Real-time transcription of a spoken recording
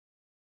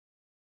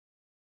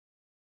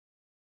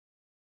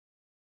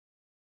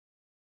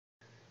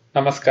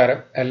നമസ്കാരം,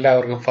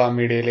 എല്ലാവർക്കും ഫാം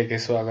മീഡിയയിലേക്ക്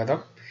സ്വാഗതം.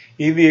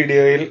 ഈ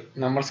വീഡിയോയിൽ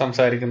നമ്മൾ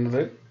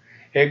സംസാരിക്കുന്നത്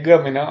എഗ്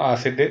അമിനോ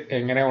ആസിഡ്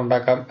എങ്ങനെ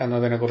ഉണ്ടാക്കാം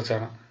എന്നതിനെ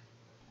കുറിച്ചാണ്.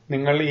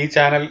 നിങ്ങൾ ഈ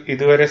ചാനൽ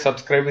ഇതുവരെ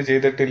സബ്സ്ക്രൈബ്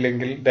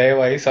ചെയ്തിട്ടില്ലെങ്കിൽ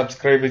ദയവായി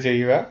സബ്സ്ക്രൈബ്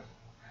ചെയ്യുക.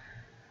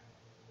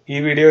 ഈ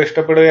വീഡിയോ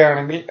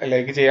ഇഷ്ടപ്പെടുകയാണെങ്കിൽ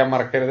ലൈക്ക് ചെയ്യാൻ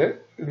മറക്കരുത്.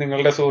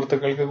 നിങ്ങളുടെ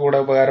സുഹൃത്തുക്കൾക്ക് കൂടെ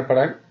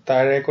ഉപകാരപ്പെടാൻ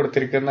താഴെ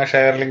കൊടുത്തിരിക്കുന്ന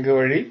ഷെയർ ലിങ്ക്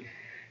വഴി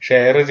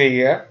ഷെയർ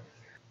ചെയ്യുക.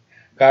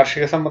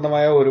 കാർഷിക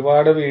സംബന്ധമായ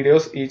ഒരുപാട്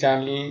വീഡിയോസ് ഈ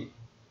ചാനലിൽ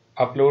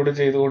അപ്ലോഡ്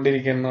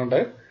ചെയ്തുകൊണ്ടിരിക്കുന്നുണ്ട്.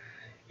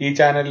 ഈ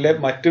ചാനലിലെ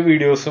മറ്റു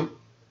വീഡിയോസും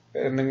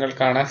നിങ്ങൾ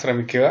കാണാൻ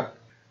ശ്രമിക്കുക.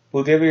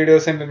 പുതിയ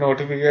വീഡിയോസിന്റെ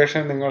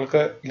നോട്ടിഫിക്കേഷൻ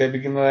നിങ്ങൾക്ക്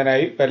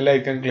ലഭിക്കുന്നതിനായി ബെൽ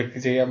ഐക്കൺ ക്ലിക്ക്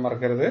ചെയ്യാൻ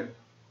മറക്കരുത്.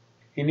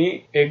 ഇനി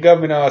എഗ്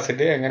അമിനോ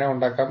ആസിഡ് എങ്ങനെ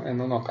ഉണ്ടാക്കാം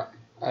എന്ന് നോക്കാം.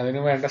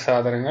 അതിനു വേണ്ട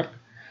സാധനങ്ങൾ: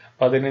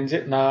 15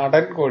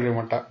 നാടൻ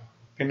കോഴിമുട്ട,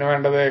 പിന്നെ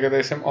വേണ്ടത്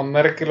ഏകദേശം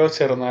 1.5 കിലോ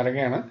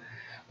ചെറുനാരങ്ങയാണ്.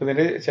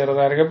 ഇതിന്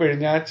ചെറുനാരങ്ങ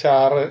പിഴിഞ്ഞ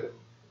ചാറ്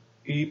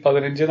ഈ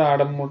 15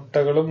 നാടൻ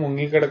മുട്ടകളും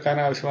മുങ്ങിക്കിടക്കാൻ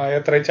ആവശ്യമായ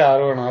അത്രയും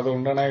ചാറ് വേണം.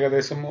 അതുകൊണ്ടാണ്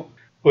ഏകദേശം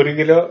 1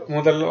 കിലോ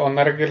മുതൽ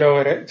 1.5 കിലോ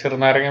വരെ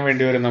ചെറുനാരങ്ങ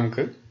വേണ്ടി വരും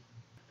നമുക്ക്.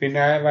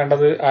 പിന്നെ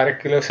വേണ്ടത് 1/2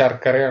 കിലോ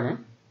ശർക്കരയാണ്.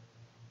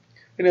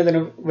 പിന്നെ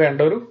ഇതിന് വേണ്ട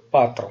ഒരു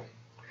പാത്രം.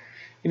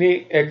 ഇനി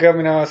എഗ്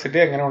അമിനോ ആസിഡ്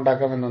എങ്ങനെ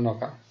ഉണ്ടാക്കാമെന്ന്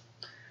നോക്കാം.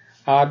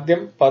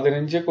 ആദ്യം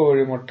 15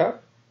 കോഴിമുട്ട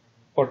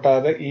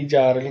പൊട്ടാതെ ഈ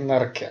ജാറിൽ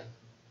നിറയ്ക്കുക.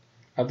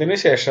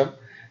 അതിനുശേഷം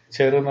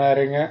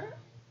ചെറുനാരങ്ങ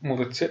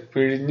മുറിച്ച്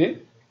പിഴിഞ്ഞ്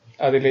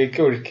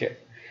അതിലേക്ക് ഒഴിക്കുക.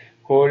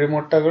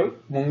 കോഴിമുട്ടകൾ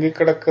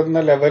മുങ്ങിക്കിടക്കുന്ന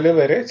ലെവല്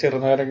വരെ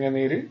ചെറുനാരങ്ങ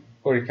നീര്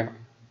ഒഴിക്കണം.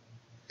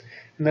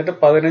 എന്നിട്ട്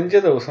 15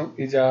 ദിവസം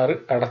ഈ ജാറ്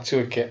അടച്ചു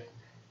വെക്കുക.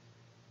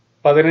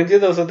 15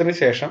 ദിവസത്തിന്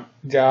ശേഷം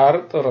ജാറ്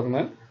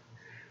തുറന്ന്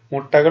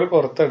മുട്ടകൾ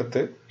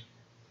പുറത്തെടുത്ത്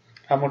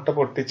ആ മുട്ട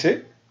പൊട്ടിച്ച്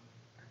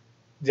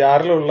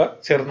ജാറിലുള്ള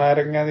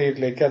ചെറുനാരങ്ങ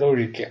നീരിലേക്ക് അത്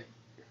ഒഴിക്കുക.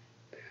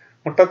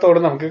 മുട്ടത്തോട്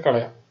നമുക്ക്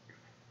കളയാം.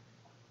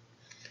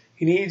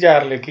 ഇനി ഈ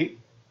ജാറിലേക്ക്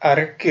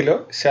 1/2 കിലോ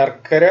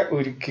ശർക്കര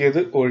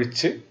ഉരുക്കിയത്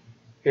ഒഴിച്ച്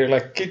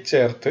ഇളക്കി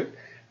ചേർത്ത്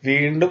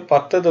വീണ്ടും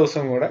 10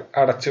 ദിവസം കൂടെ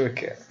അടച്ചു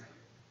വെക്കുക.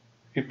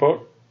 ഇപ്പോൾ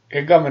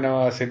എഗ് അമിനോ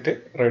ആസിഡ്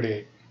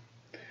റെഡിയായി.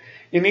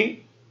 ഇനി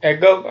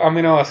എഗ്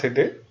അമിനോ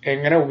ആസിഡ്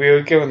എങ്ങനെ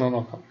ഉപയോഗിക്കാമെന്ന്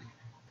നോക്കാം.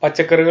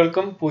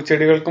 പച്ചക്കറികൾക്കും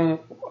പൂച്ചെടികൾക്കും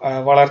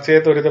വളർച്ചയെ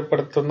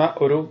ത്വരിതപ്പെടുത്തുന്ന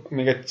ഒരു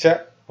മികച്ച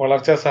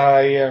വളർച്ചാ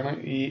സഹായിയാണ്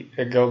ഈ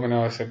എഗ് അമിനോ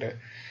ആസിഡ്.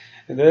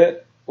 ഇത്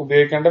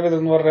ഉപയോഗിക്കേണ്ട വിധം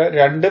എന്ന് പറഞ്ഞാൽ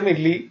 2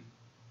 milli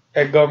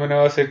egg amino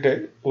acid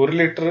 1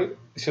 litre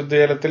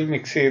ശുദ്ധജലത്തിൽ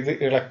mix ചെയ്ത്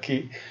ഇളക്കി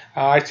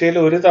ആഴ്ചയിൽ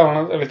 1 തവണ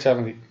തെളിച്ചാൽ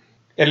മതി.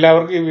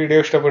 എല്ലാവർക്കും ഈ വീഡിയോ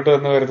ഇഷ്ടപ്പെട്ടു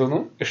എന്ന്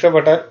കരുതുന്നു.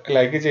 ഇഷ്ടപ്പെട്ടാൽ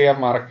ലൈക്ക് ചെയ്യാൻ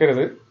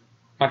മറക്കരുത്.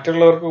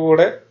 മറ്റുള്ളവർക്ക്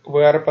കൂടെ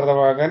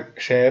ഉപകാരപ്രദമാകാൻ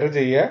ഷെയർ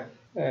ചെയ്യുക.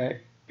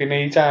 പിന്നെ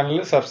ഈ ചാനൽ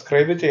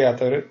സബ്സ്ക്രൈബ്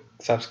ചെയ്യാത്തവർ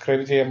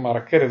സബ്സ്ക്രൈബ് ചെയ്യാൻ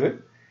മറക്കരുത്.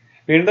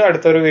 വീണ്ടും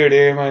അടുത്തൊരു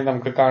വീഡിയോയുമായി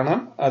നമുക്ക്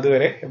കാണാം.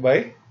 അതുവരെ ബൈ,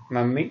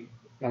 നന്ദി,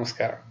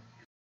 നമസ്കാരം.